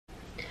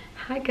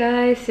Hi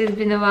guys, it's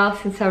been a while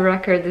since I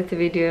recorded the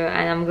video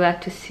and I'm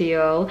glad to see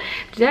you all.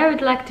 Today I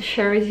would like to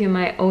share with you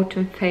my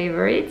autumn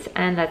favorites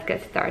and let's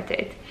get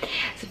started.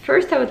 So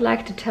first I would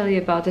like to tell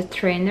you about the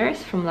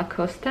trainers from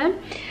Lacoste,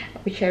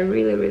 which I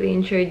really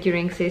enjoyed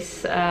during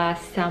this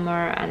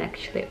summer and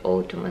actually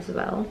autumn as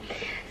well.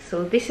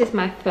 So this is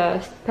my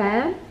first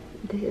pair.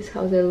 This is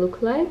how they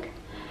look like.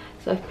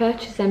 So I've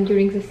purchased them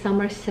during the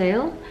summer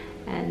sale,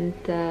 and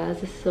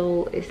the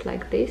sole is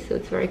like this, so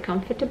it's very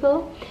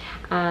comfortable,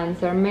 and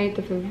they're made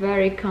of a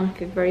very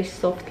comfy, very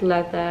soft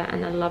leather,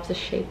 and I love the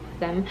shape of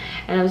them.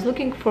 And I was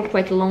looking for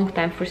quite a long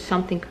time for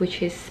something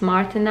which is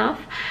smart enough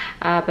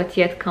but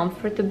yet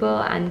comfortable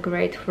and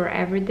great for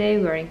everyday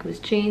wearing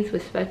with jeans,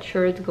 with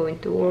sweatshirts, going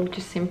to work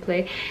just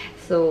simply.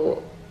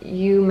 So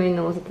you may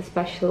know that,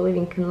 especially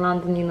living in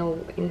London, you know,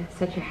 in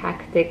such a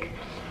hectic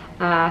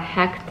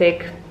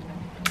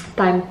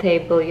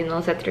timetable, you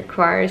know, that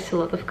requires a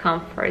lot of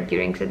comfort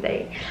during the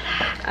day.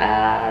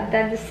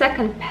 Then the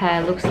second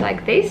pair looks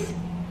like this.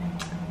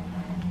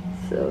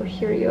 So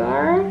here you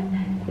are,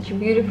 such a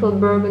beautiful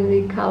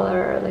burgundy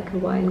color, like a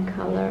wine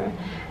color,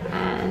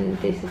 and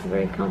this is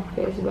very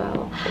comfy as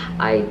well.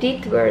 I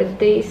did wear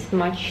this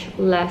much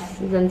less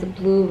than the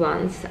blue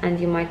ones, and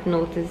you might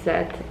notice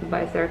that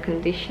by their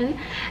condition,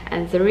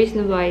 and the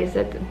reason why is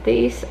that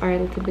these are a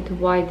little bit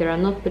wider.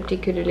 I'm not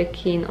particularly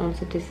keen on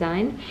the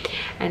design,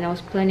 and I was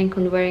planning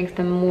on wearing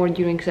them more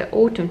during the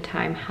autumn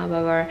time.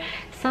 However,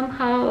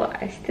 somehow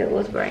I still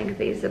was wearing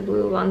these, the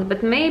blue ones,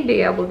 but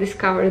maybe I will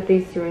discover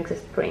these during the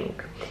spring.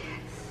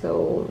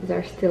 So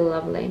they're still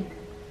lovely.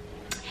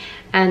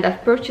 And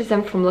I've purchased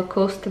them from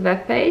Lacoste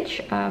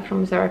webpage,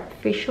 from their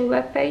official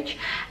webpage,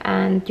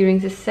 and during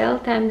the sale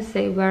times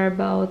they were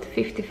about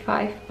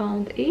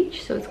 £55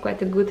 each, so it's quite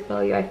a good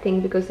value, I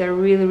think, because they're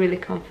really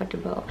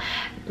comfortable.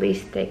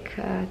 Please take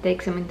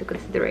them into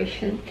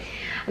consideration.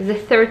 The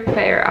third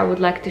pair I would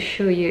like to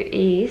show you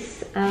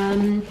is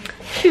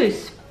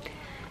shoes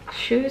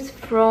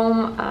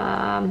from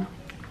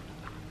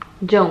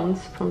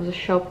Jones, from the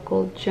shop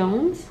called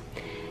Jones.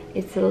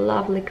 It's a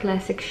lovely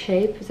classic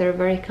shape. They're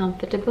very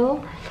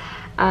comfortable.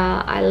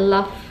 I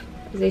love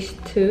these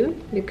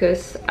two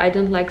because I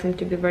don't like them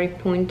to be very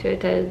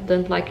pointed. I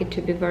don't like it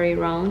to be very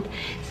round.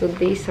 So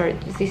this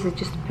is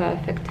just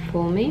perfect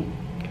for me.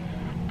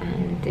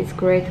 And it's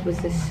great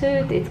with the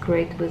suit. It's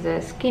great with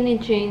the skinny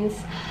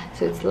jeans.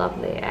 So it's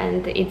lovely,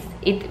 and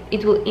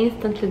it will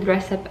instantly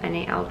dress up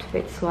any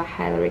outfit. So I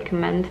highly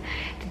recommend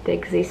to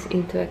take this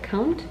into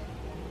account.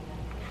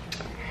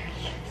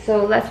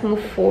 So let's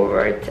move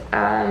forward.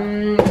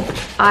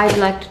 I'd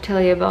like to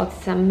tell you about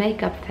some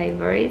makeup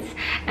favorites,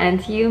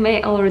 and you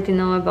may already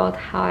know about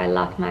how I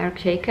love Marc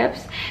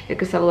Jacobs,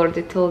 because I've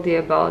already told you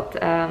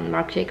about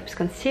Marc Jacobs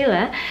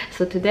concealer.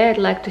 So today I'd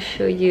like to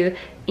show you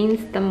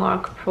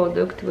Instamark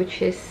product,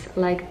 which is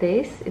like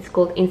this. It's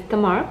called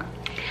Instamark,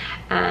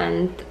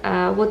 and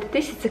what it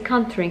is, it's a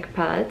contouring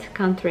palette,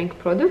 contouring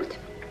product.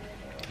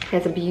 It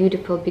has a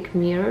beautiful big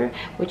mirror,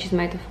 which is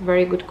made of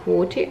very good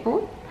quality.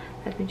 Oh,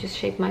 let me just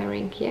shape my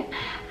ring here.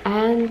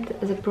 And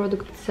the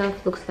product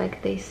itself looks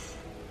like this.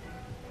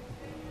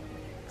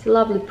 It's a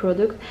lovely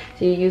product.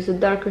 So you use a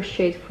darker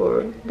shade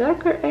for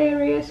darker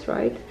areas,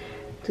 right,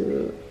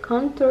 to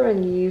contour,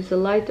 and you use a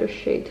lighter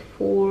shade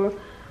for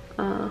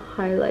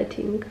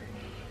highlighting.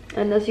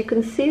 And as you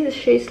can see, the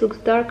shades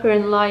look darker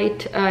and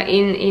light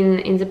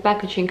in the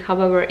packaging.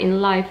 However,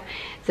 in life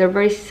they're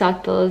very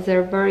subtle,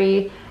 they're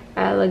very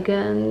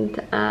elegant,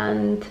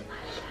 and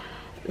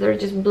they're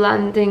just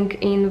blending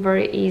in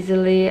very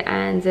easily,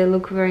 and they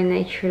look very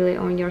naturally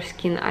on your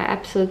skin. I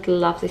absolutely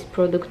love this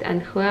product,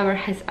 and whoever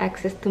has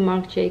access to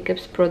Marc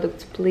Jacobs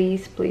products,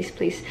 please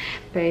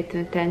pay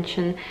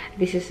attention.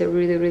 This is a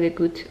really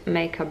good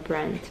makeup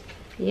brand.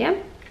 Yeah.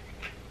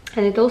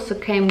 And it also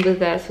came with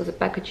so the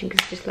packaging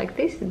is just like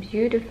this,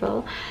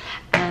 beautiful,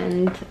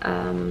 and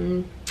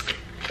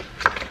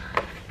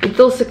it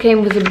also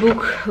came with a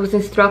book with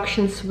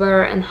instructions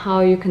where and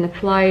how you can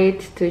apply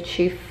it to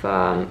achieve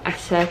a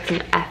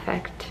certain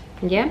effect.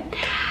 Yeah,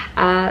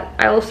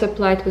 I also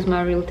applied with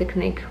my Real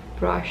Technique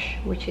brush,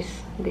 which is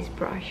this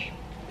brush.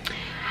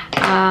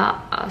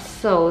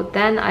 So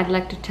then I'd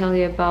like to tell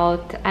you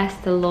about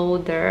Estee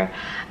Lauder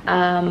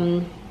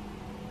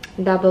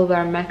Double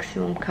Wear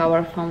Maximum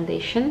Cover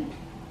Foundation.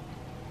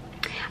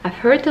 I've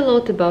heard a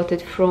lot about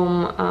it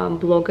from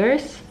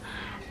bloggers,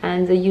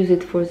 and they use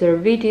it for their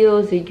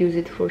videos, they use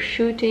it for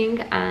shooting,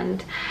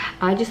 and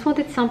I just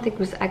wanted something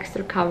with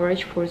extra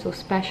coverage for those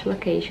special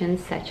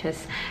occasions such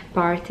as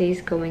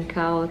parties, going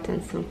out,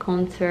 and some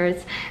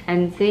concerts,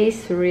 and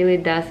this really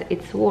does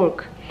its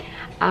work.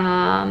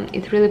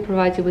 It really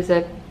provides you with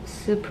a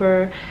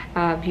super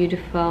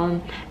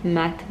beautiful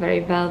matte, very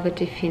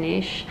velvety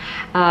finish.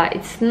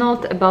 It's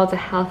not about a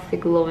healthy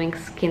glowing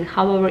skin.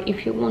 However,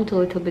 if you want a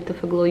little bit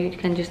of a glow, you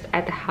can just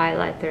add a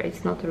highlighter.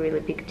 It's not a really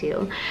big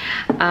deal.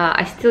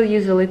 I still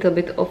use a little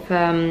bit of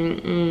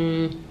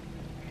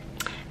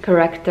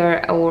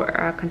corrector or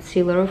a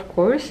concealer, of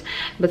course,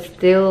 but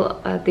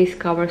still this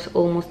covers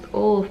almost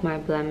all of my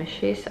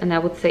blemishes, and I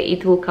would say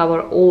it will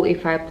cover all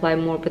if I apply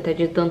more, but I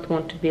just don't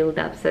want to build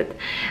up that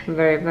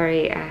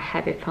very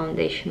heavy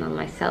foundation on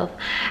myself.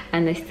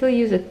 And I still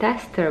use a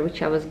tester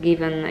which I was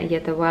given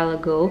yet a while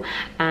ago,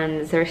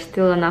 and there's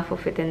still enough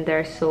of it in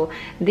there, so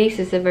this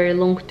is a very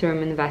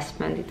long-term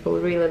investment. It will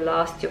really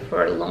last you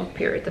for a long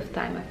period of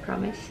time, I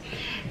promise.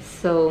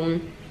 So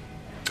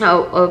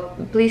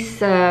please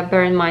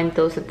bear in mind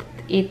though that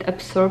it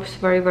absorbs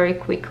very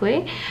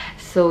quickly,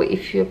 so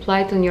if you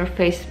apply it on your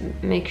face,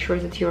 make sure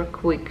that you're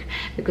quick,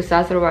 because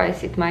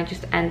otherwise it might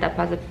just end up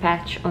as a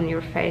patch on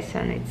your face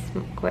and it's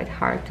quite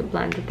hard to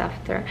blend it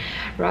after,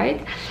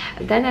 right?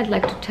 Then I'd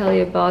like to tell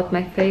you about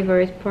my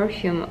favorite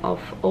perfume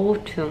of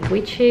autumn,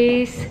 which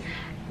is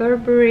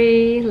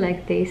Burberry,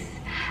 like this.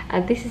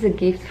 This is a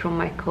gift from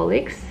my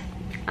colleagues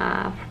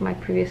from my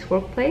previous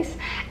workplace,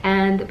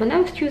 and when I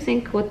was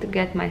choosing what to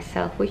get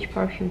myself, which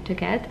perfume to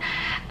get,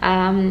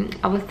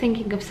 I was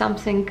thinking of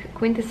something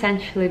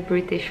quintessentially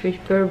British, which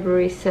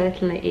Burberry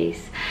certainly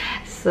is.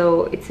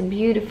 So it's a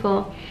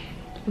beautiful,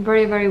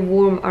 very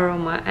warm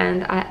aroma,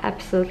 and I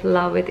absolutely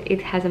love it.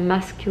 It has a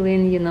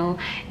masculine, you know,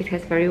 it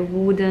has very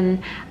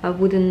wooden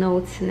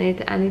notes in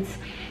it, and it's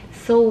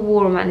so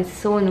warm and it's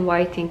so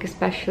inviting,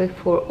 especially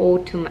for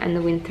autumn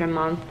and winter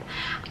month.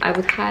 I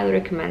would highly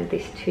recommend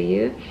this to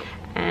you,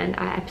 and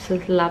I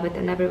absolutely love it,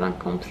 and everyone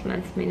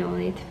compliments me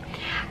on it.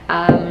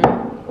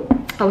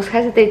 I was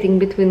hesitating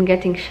between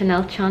getting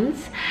Chanel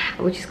Chance,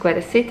 which is quite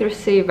a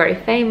citrusy, very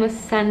famous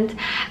scent,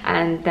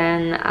 and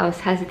then I was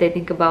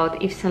hesitating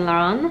about Yves Saint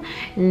Laurent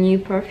new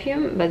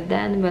perfume, but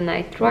then when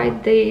I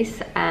tried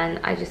this, and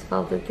I just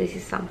felt that this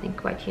is something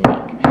quite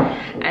unique.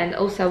 And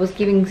also I was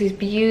giving this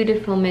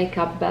beautiful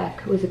makeup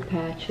bag with a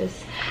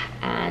purchase,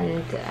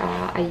 and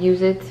I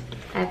use it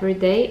every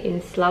day.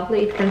 It's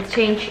lovely. It can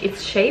change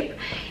its shape.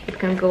 It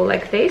can go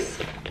like this.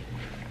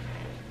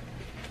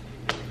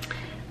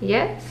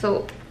 Yeah,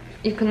 so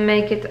you can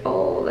make it.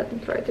 Oh, let me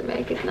try to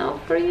make it now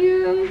for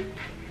you.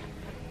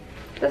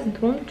 Doesn't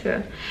want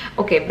to.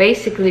 Okay,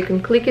 basically you can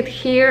click it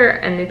here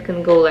and it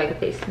can go like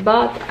this,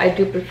 but I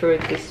do prefer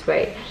it this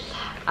way.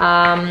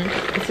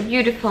 It's a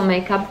beautiful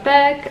makeup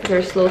bag.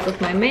 There's lots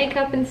of my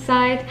makeup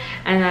inside,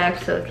 and I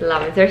absolutely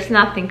love it. There's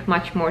nothing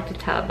much more to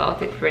tell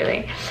about it,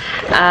 really.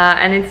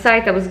 And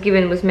inside I was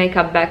given with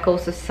makeup bag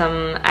also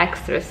some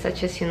extras,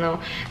 such as, you know,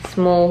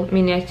 small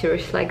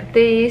miniatures like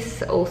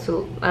this,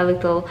 also a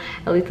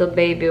little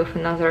baby of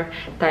another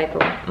type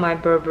of my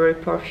Burberry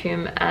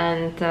perfume,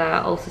 and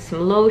also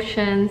some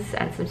lotions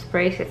and some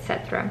sprays,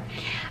 etc.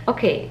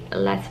 Okay,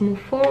 let's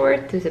move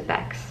forward to the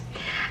bags.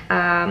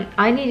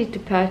 I needed to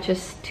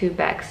purchase two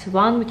bags,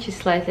 one which is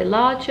slightly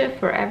larger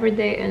for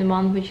everyday and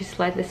one which is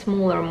slightly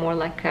smaller, more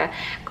like a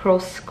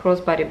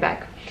crossbody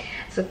bag.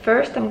 So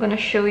first I'm gonna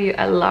show you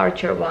a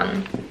larger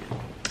one.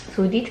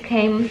 So it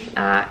came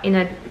in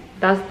a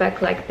dust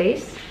bag like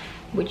this,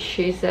 which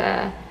is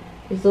a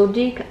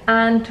Zadig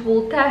and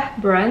Voltaire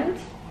brand.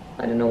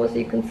 I don't know whether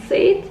you can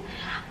see it.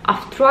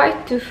 I've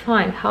tried to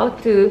find how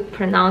to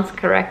pronounce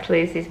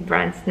correctly this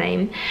brand's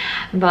name,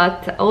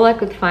 but all I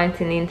could find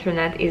in the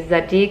internet is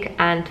Zadig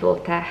and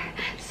Voltaire,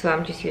 so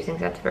I'm just using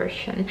that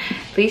version.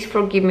 Please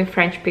forgive me,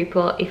 French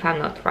people, if I'm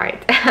not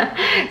right.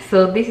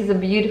 So this is a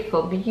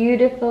beautiful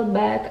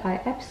bag.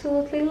 I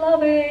absolutely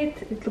love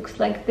it. It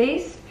looks like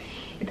this.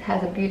 It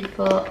has a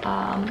beautiful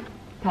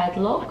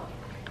padlock,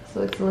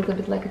 so it's a little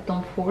bit like a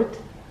Tom Ford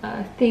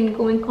theme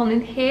going on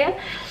in here.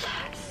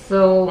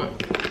 So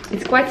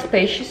it's quite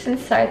spacious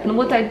inside, and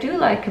what I do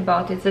like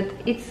about it is that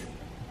it's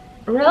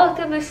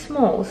relatively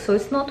small, so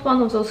it's not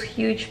one of those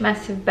huge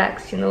massive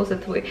bags, you know,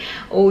 that we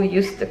all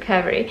used to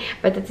carry,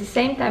 but at the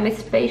same time it's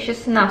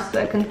spacious enough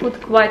so I can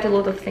put quite a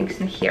lot of things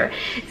in here.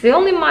 The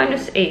only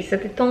minus is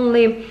that it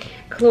only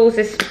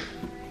closes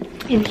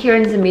in here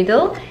in the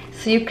middle,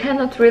 so you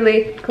cannot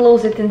really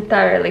close it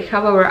entirely.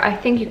 However, I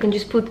think you can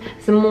just put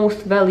the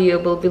most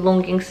valuable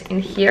belongings in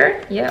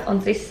here, yeah, on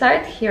this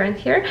side, here and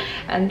here,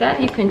 and then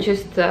you can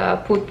just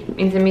put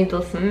in the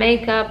middle some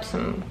makeup,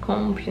 some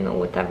comb, you know,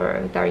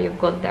 whatever you've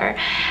got there.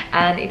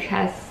 And it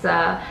has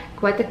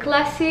quite a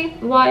classy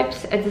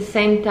vibes. At the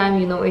same time,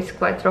 you know, it's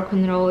quite rock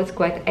and roll, it's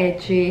quite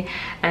edgy,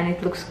 and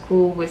it looks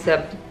cool with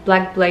a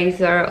black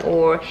blazer,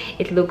 or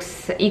it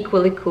looks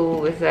equally cool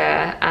with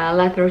a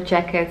leather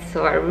jacket.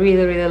 So I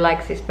really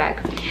like this bag.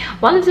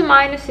 One of the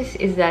minuses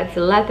is that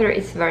the leather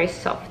is very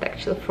soft,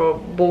 actually, for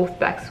both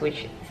bags,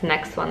 which is the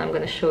next one I'm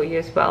going to show you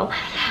as well.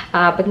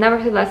 But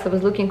nevertheless, I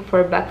was looking for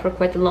a bag for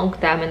quite a long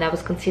time, and I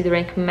was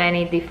considering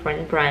many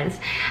different brands,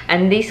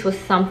 and this was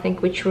something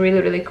which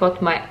really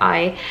caught my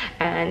eye,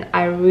 and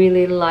I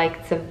really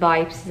liked the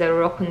vibes, the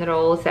rock and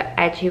roll, the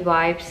edgy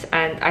vibes,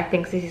 and I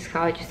think this is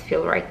how I just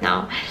feel right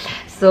now.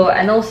 So,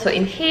 and also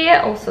in here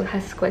also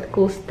has quite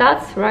cool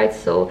studs, right?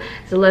 So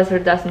the leather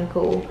doesn't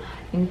go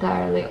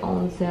entirely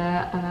on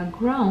the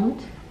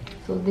ground.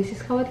 So this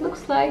is how it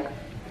looks like.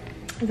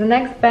 The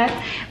next bag,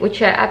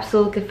 which I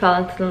absolutely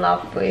fell in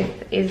love with,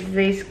 is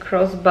this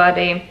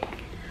crossbody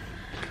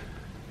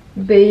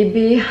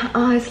baby.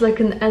 It's like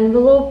an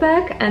envelope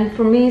bag, and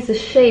for me the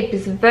shape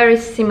is very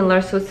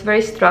similar, so it's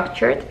very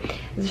structured.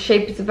 The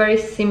shape is very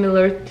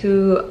similar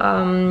to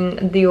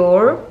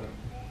Dior.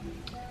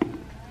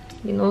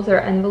 You know,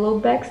 they're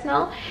envelope bags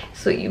now.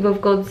 So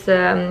we've got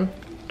the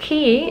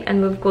key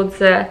and we've got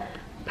the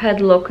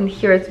padlock in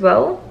here as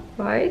well,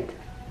 right?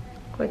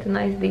 Quite a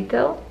nice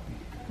detail,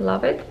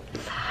 love it.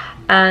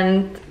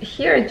 And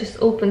here it just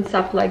opens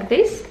up like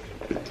this,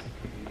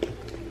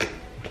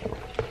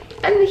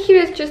 and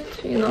here is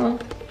just, you know,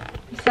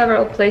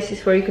 several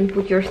places where you can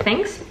put your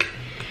things.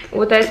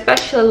 What I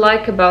especially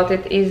like about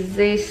it is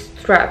this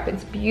strap.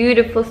 It's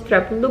beautiful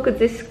strap. Look at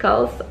these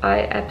skulls.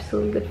 I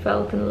absolutely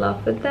felt in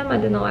love with them. I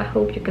don't know, I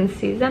hope you can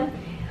see them.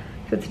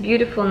 So it's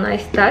beautiful,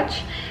 nice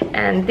touch.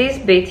 And this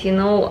bit, you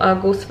know,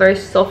 goes very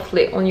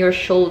softly on your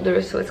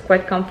shoulders, so it's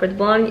quite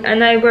comfortable.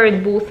 And I wear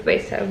it both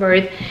ways. I wear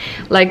it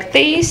like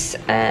this,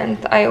 and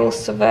I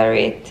also wear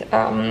it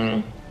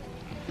on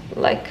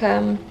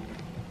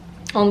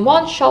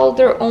one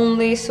shoulder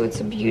only. So it's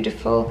a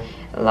beautiful,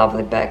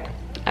 lovely bag.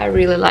 I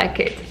really like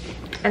it,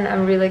 and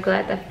I'm really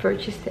glad I've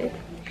purchased it.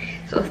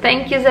 So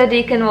thank you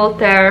Zadig and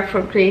Voltaire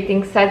for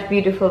creating such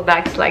beautiful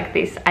bags like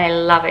this. I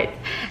love it.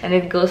 And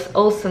it goes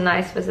also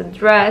nice with a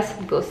dress,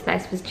 it goes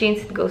nice with jeans,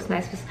 it goes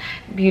nice with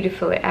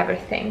beautifully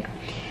everything.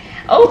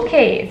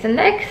 Okay, the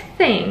next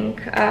thing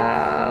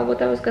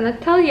what I was gonna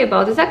tell you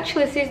about is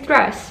actually this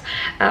dress,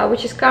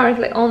 which is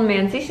currently on me,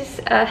 and this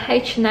is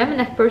H&M,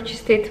 and I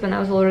purchased it when I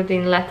was already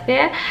in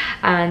Latvia,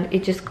 and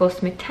it just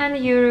cost me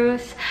 10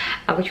 euros,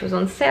 which was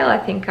on sale. I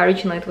think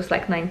originally it was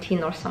like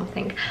 19 or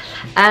something,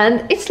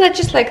 and it's like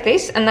just like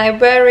this, and I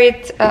wear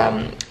it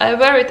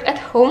at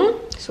home.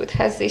 So it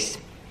has this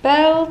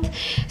belt,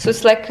 so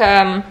it's like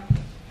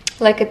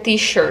a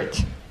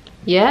t-shirt.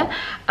 Yeah,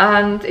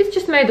 and it's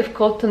just made of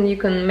cotton. You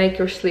can make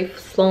your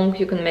sleeves long,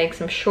 you can make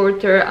them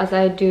shorter, as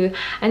I do,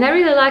 and I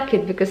really like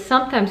it because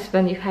sometimes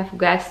when you have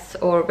guests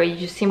or where you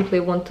just simply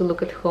want to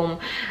look at home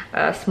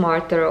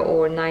smarter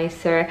or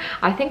nicer,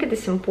 I think it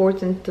is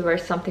important to wear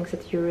something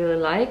that you really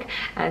like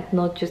and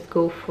not just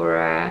go for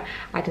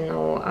I don't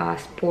know,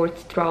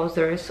 sports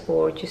trousers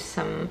or just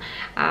some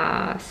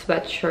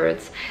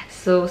sweatshirts.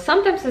 So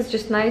sometimes it's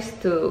just nice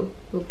to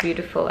look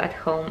beautiful at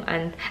home,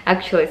 and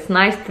actually it's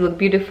nice to look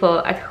beautiful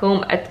at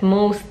home at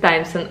most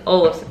times and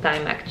all of the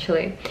time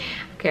actually.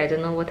 Okay, I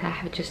don't know what I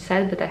have just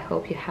said, but I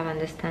hope you have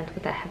understand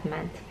what I have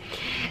meant.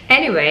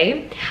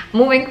 Anyway,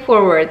 moving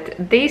forward,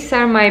 these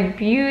are my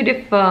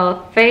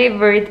beautiful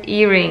favorite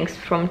earrings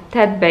from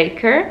Ted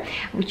Baker,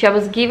 which I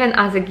was given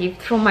as a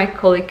gift from my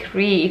colleague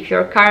Ree. If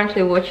you're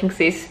currently watching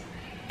this,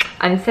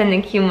 I'm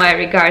sending you my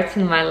regards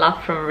and my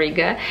love from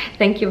Riga.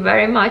 Thank you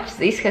very much.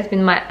 This has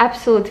been my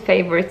absolute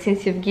favorite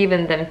since you've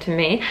given them to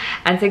me,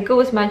 and they go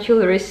with my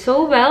jewelry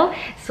so well,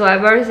 so I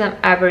wear them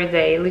every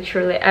day,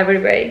 literally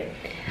every day.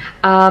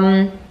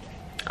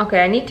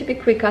 Okay, I need to be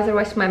quick,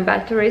 otherwise my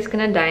battery is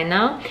gonna die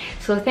now.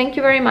 So thank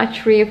you very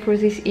much, Ria, for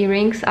these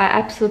earrings. I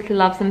absolutely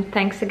love them.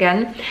 Thanks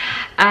again.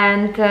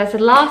 And the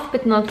last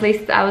but not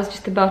least, I was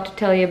just about to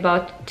tell you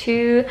about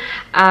two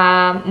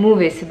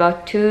movies,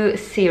 about two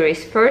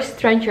series. First,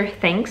 Stranger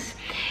Things.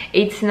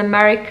 It's an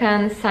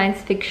American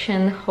science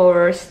fiction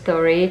horror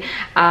story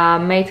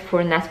made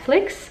for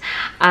Netflix,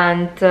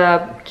 and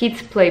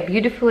kids play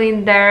beautifully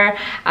in there.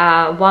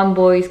 One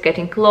boy is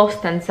getting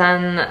lost, and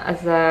then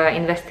as the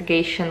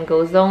investigation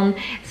goes on,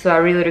 so I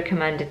really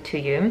recommend it to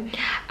you.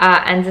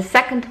 And the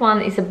second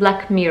one is a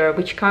Black Mirror,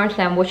 which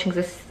currently I'm watching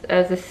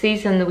the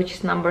season, which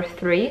is number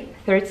 3,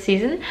 third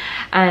season,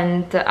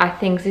 and I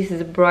think this is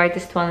the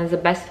brightest one and the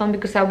best one,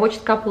 because I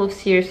watched a couple of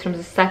series from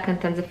the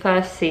second and the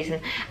first season,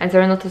 and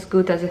they're not as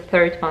good as the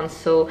third one,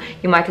 so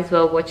you might as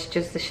well watch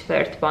just the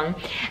third one.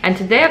 And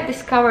today I've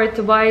discovered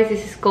why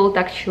this is called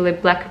actually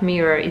Black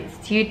Mirror. It's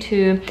due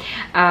to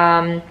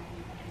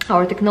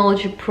our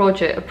technology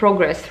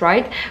progress,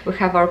 right? We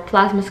have our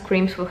plasma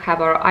screens, we have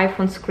our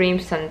iPhone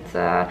screens, and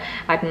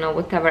I don't know,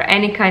 whatever,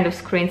 any kind of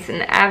screens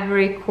in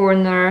every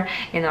corner,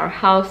 in our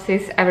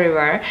houses,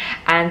 everywhere.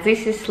 And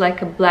this is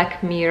like a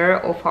black mirror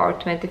of our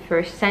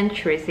 21st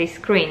century, these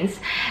screens.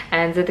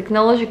 And the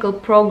technological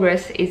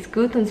progress is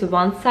good on the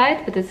one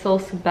side, but it's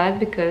also bad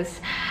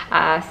because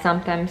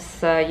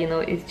sometimes you know,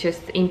 it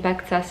just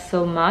impacts us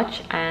so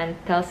much and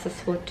tells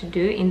us what to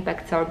do,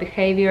 impacts our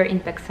behavior,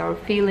 impacts our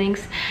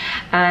feelings.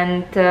 And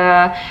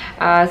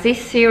this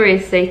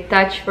series, they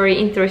touch very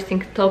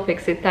interesting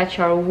topics. They touch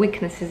our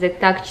weaknesses, they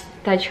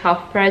touch how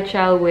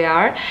fragile we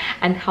are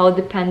and how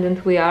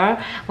dependent we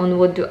are on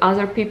what do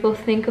other people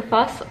think of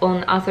us,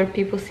 on other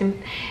people's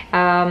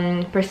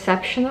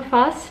perception of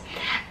us.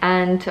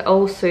 And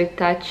also it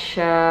touch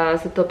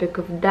the topic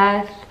of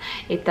death,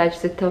 it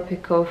touched the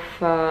topic of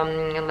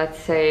let's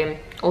say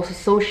also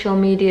social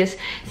medias.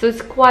 So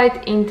it's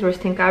quite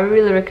interesting. I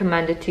really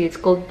recommend it to you. It's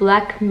called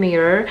Black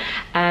Mirror,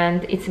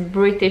 and it's a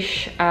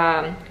British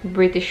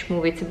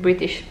movie. It's a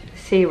British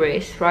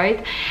series, right?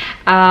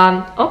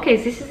 Okay,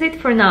 this is it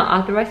for now,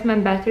 otherwise my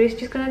battery is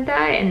just gonna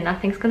die and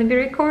nothing's gonna be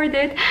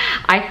recorded.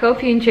 I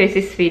hope you enjoyed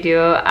this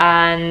video,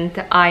 and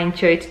I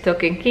enjoyed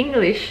talking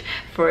English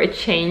for a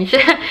change.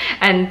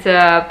 And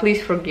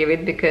please forgive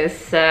it,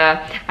 because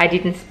I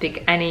didn't speak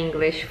any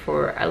English for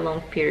a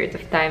long period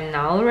of time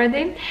now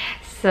already.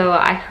 So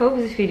I hope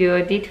this video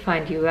did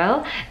find you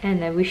well,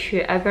 and I wish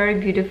you a very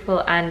beautiful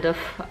end of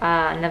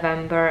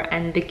November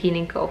and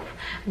beginning of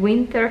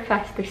winter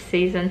festive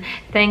season.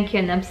 Thank you,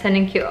 and I'm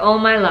sending you all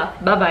my love.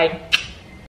 Bye bye.